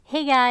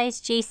Hey guys,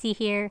 JC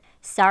here.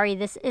 Sorry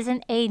this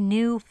isn't a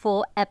new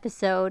full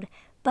episode,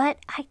 but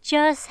I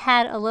just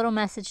had a little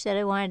message that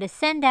I wanted to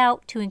send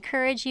out to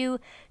encourage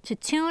you to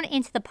tune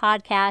into the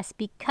podcast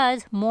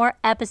because more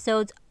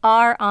episodes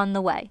are on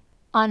the way.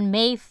 On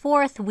May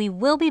 4th, we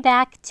will be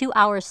back to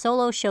our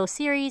solo show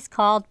series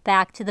called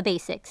Back to the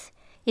Basics.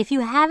 If you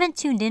haven't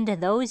tuned into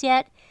those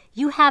yet,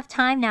 you have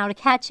time now to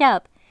catch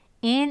up.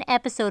 In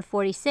episode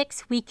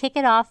 46, we kick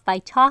it off by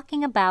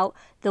talking about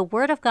the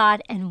Word of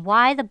God and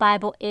why the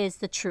Bible is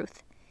the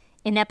truth.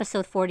 In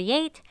episode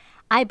 48,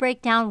 I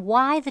break down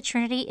why the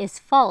Trinity is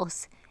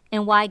false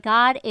and why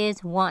God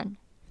is one.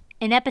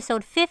 In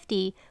episode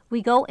 50,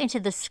 we go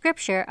into the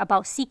scripture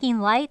about seeking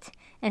light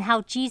and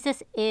how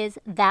Jesus is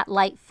that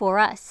light for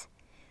us.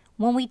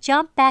 When we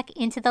jump back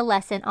into the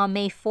lesson on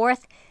May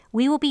 4th,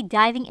 we will be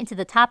diving into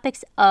the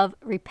topics of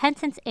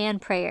repentance and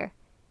prayer.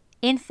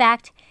 In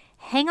fact,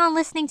 hang on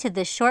listening to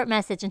this short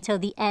message until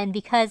the end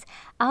because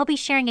I'll be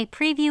sharing a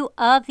preview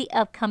of the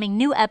upcoming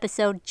new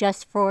episode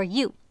just for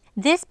you.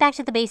 This Back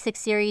to the Basics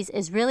series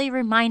is really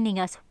reminding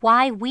us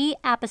why we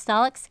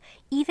apostolics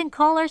even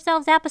call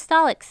ourselves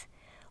apostolics.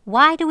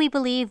 Why do we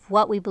believe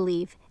what we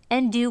believe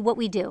and do what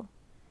we do?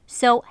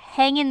 So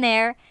hang in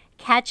there,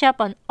 catch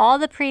up on all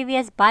the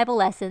previous Bible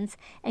lessons,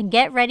 and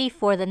get ready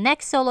for the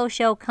next solo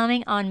show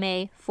coming on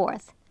May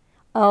 4th.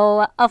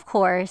 Oh, of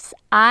course,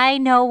 I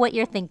know what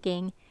you're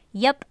thinking.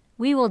 Yep.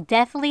 We will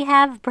definitely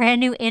have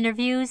brand new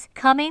interviews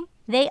coming.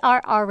 They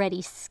are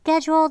already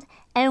scheduled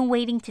and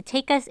waiting to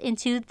take us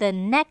into the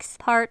next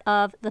part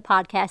of the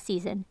podcast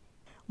season.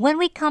 When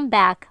we come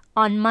back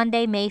on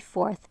Monday, May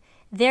 4th,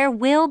 there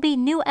will be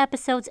new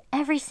episodes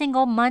every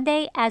single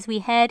Monday as we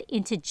head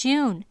into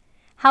June.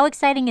 How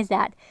exciting is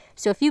that?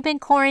 So if you've been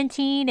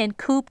quarantined and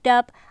cooped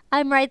up,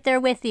 I'm right there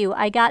with you.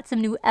 I got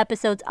some new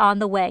episodes on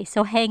the way,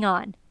 so hang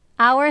on.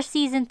 Our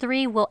season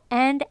 3 will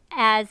end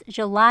as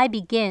July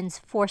begins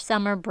for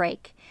summer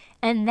break,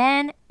 and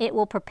then it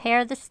will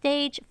prepare the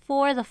stage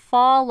for the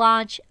fall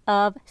launch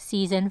of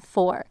season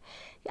 4.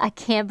 I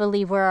can't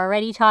believe we're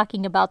already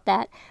talking about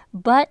that,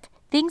 but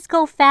things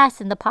go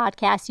fast in the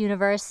podcast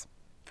universe.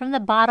 From the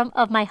bottom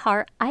of my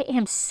heart, I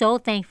am so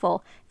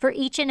thankful for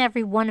each and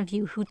every one of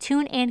you who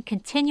tune in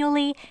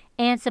continually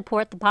and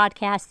support the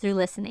podcast through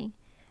listening.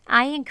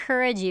 I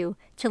encourage you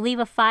to leave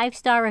a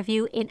 5-star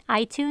review in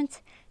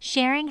iTunes,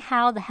 sharing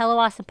how the Hello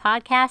Awesome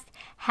podcast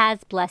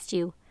has blessed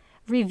you.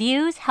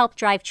 Reviews help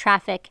drive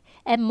traffic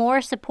and more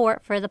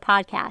support for the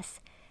podcast.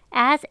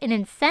 As an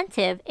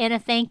incentive and a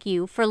thank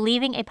you for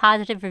leaving a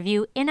positive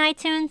review in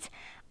iTunes,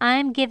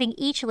 I'm giving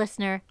each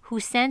listener who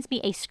sends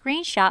me a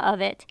screenshot of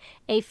it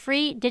a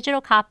free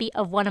digital copy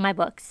of one of my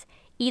books,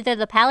 either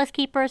The Palace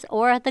Keepers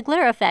or The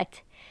Glitter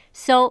Effect.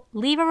 So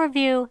leave a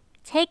review,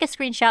 take a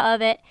screenshot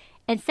of it,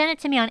 and send it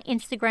to me on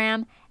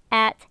Instagram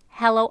at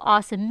Hello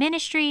Awesome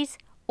Ministries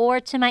or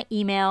to my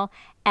email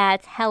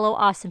at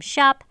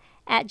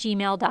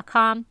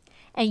helloawesomeshop@gmail.com,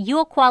 and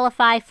you'll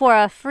qualify for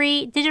a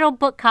free digital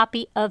book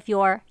copy of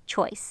your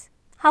choice.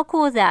 How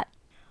cool is that?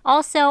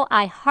 Also,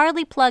 I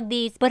hardly plug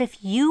these, but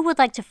if you would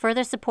like to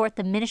further support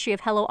the ministry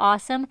of Hello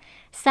Awesome,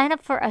 sign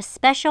up for a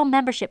special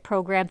membership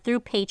program through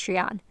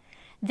Patreon.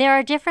 There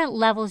are different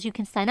levels you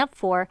can sign up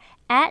for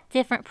at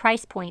different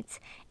price points,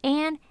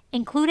 and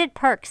included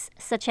perks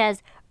such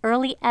as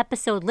early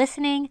episode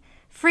listening,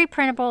 free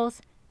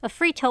printables, a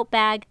free tote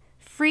bag,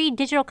 free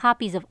digital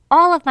copies of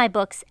all of my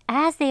books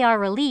as they are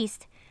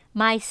released,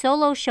 my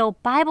solo show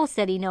Bible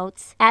study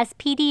notes as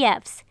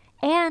PDFs,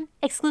 and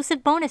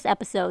exclusive bonus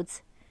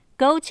episodes.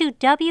 Go to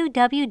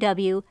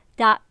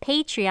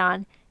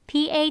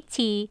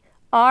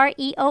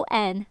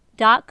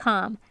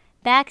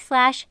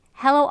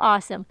www.patreon.com/Hello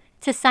Awesome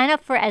to sign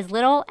up for as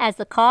little as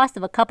the cost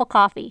of a cup of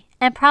coffee,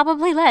 and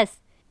probably less.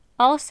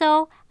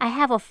 Also, I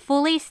have a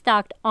fully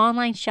stocked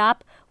online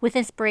shop with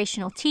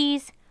inspirational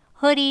tees,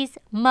 hoodies,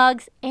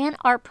 mugs, and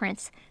art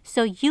prints,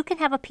 so you can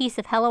have a piece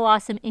of Hello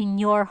Awesome in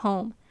your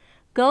home.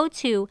 Go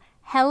to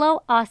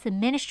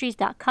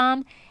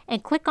HelloAwesomeMinistries.com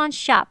and click on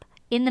Shop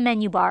in the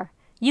menu bar.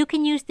 You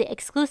can use the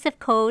exclusive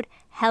code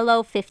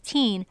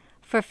HELLO15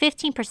 for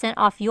 15%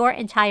 off your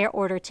entire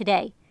order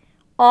today.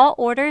 All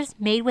orders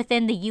made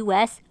within the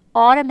U.S.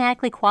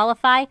 automatically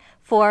qualify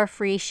for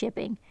free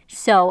shipping.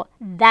 So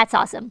that's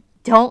awesome.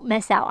 Don't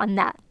miss out on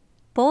that.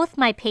 Both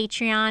my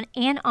Patreon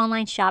and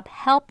online shop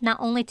help not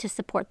only to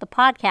support the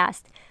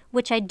podcast,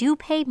 which I do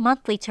pay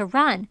monthly to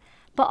run,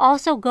 but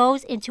also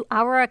goes into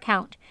our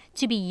account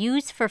to be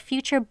used for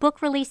future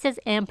book releases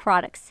and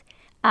products.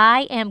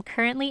 I am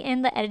currently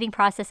in the editing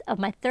process of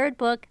my 3rd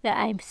book that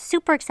I'm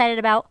super excited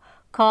about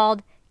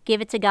called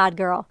Give It to God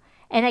Girl,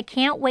 and I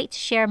can't wait to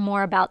share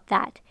more about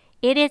that.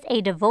 It is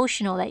a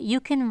devotional that you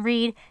can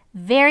read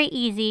very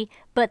easy,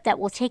 but that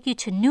will take you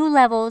to new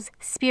levels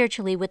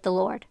spiritually with the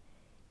Lord.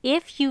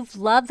 If you've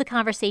loved the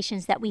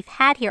conversations that we've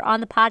had here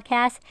on the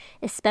podcast,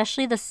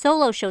 especially the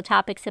solo show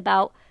topics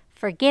about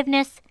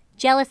forgiveness,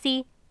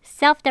 jealousy,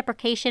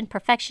 self-deprecation,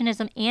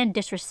 perfectionism, and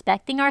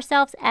disrespecting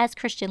ourselves as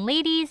Christian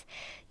ladies,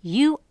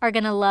 you are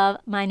going to love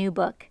my new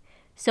book.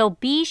 So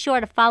be sure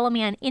to follow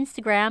me on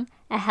Instagram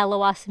at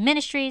Hello Awesome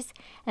Ministries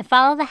and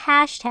follow the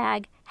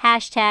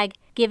hashtag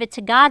Give It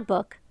to God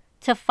Book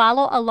to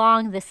follow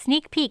along the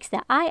sneak peeks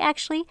that I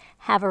actually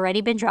have already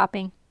been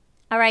dropping.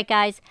 All right,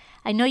 guys,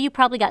 I know you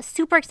probably got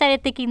super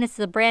excited thinking this is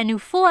a brand new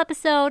full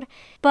episode,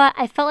 but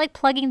I felt like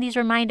plugging these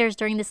reminders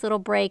during this little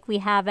break we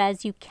have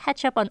as you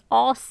catch up on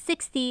all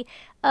 60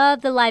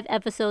 of the live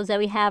episodes that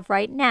we have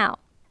right now.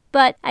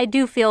 But I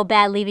do feel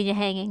bad leaving you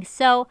hanging,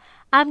 so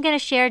I'm going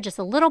to share just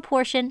a little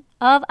portion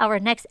of our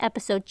next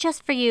episode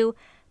just for you,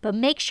 but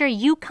make sure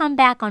you come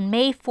back on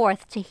May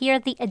 4th to hear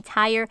the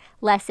entire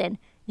lesson.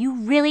 You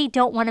really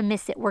don't want to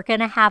miss it. We're going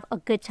to have a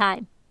good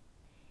time.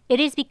 It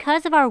is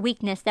because of our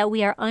weakness that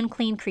we are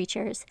unclean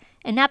creatures,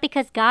 and not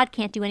because God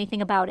can't do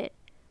anything about it.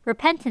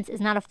 Repentance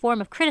is not a form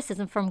of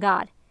criticism from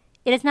God.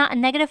 It is not a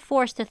negative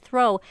force to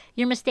throw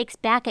your mistakes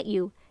back at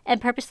you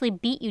and purposely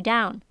beat you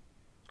down.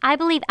 I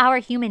believe our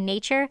human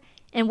nature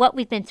and what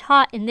we've been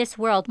taught in this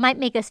world might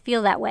make us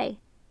feel that way.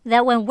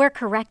 That when we're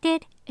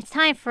corrected, it's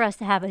time for us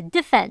to have a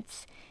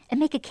defense and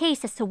make a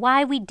case as to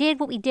why we did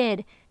what we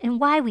did and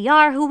why we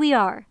are who we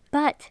are.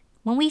 But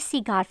when we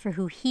see God for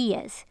who He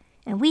is,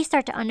 and we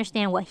start to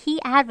understand what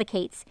He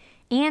advocates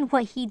and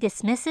what He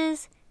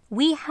dismisses,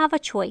 we have a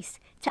choice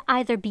to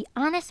either be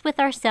honest with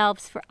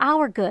ourselves for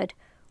our good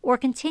or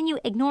continue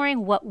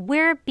ignoring what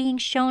we're being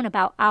shown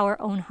about our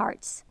own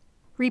hearts.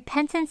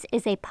 Repentance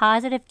is a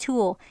positive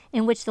tool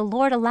in which the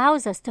Lord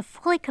allows us to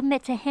fully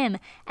commit to Him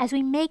as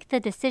we make the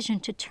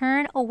decision to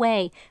turn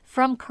away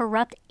from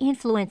corrupt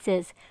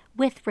influences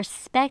with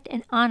respect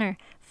and honor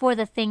for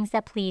the things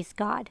that please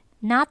God,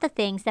 not the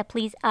things that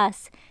please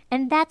us,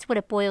 and that's what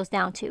it boils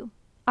down to.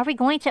 Are we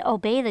going to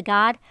obey the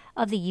God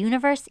of the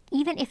universe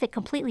even if it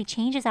completely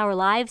changes our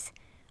lives?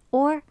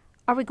 Or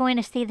are we going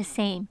to stay the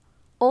same,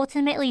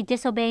 ultimately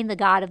disobeying the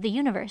God of the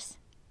universe?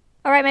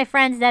 All right, my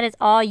friends, that is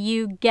all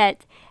you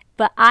get.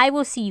 But I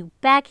will see you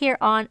back here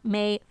on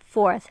May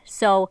 4th.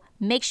 So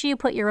make sure you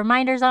put your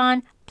reminders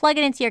on, plug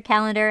it into your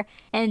calendar,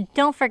 and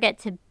don't forget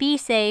to be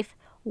safe,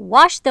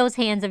 wash those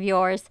hands of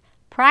yours,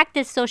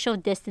 practice social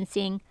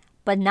distancing,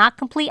 but not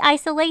complete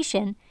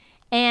isolation,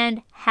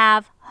 and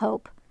have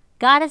hope.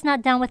 God is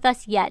not done with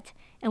us yet,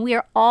 and we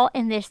are all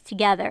in this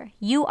together.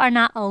 You are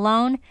not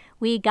alone.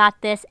 We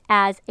got this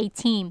as a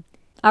team.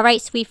 All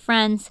right, sweet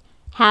friends,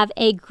 have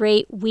a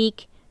great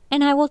week,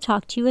 and I will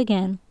talk to you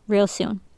again real soon.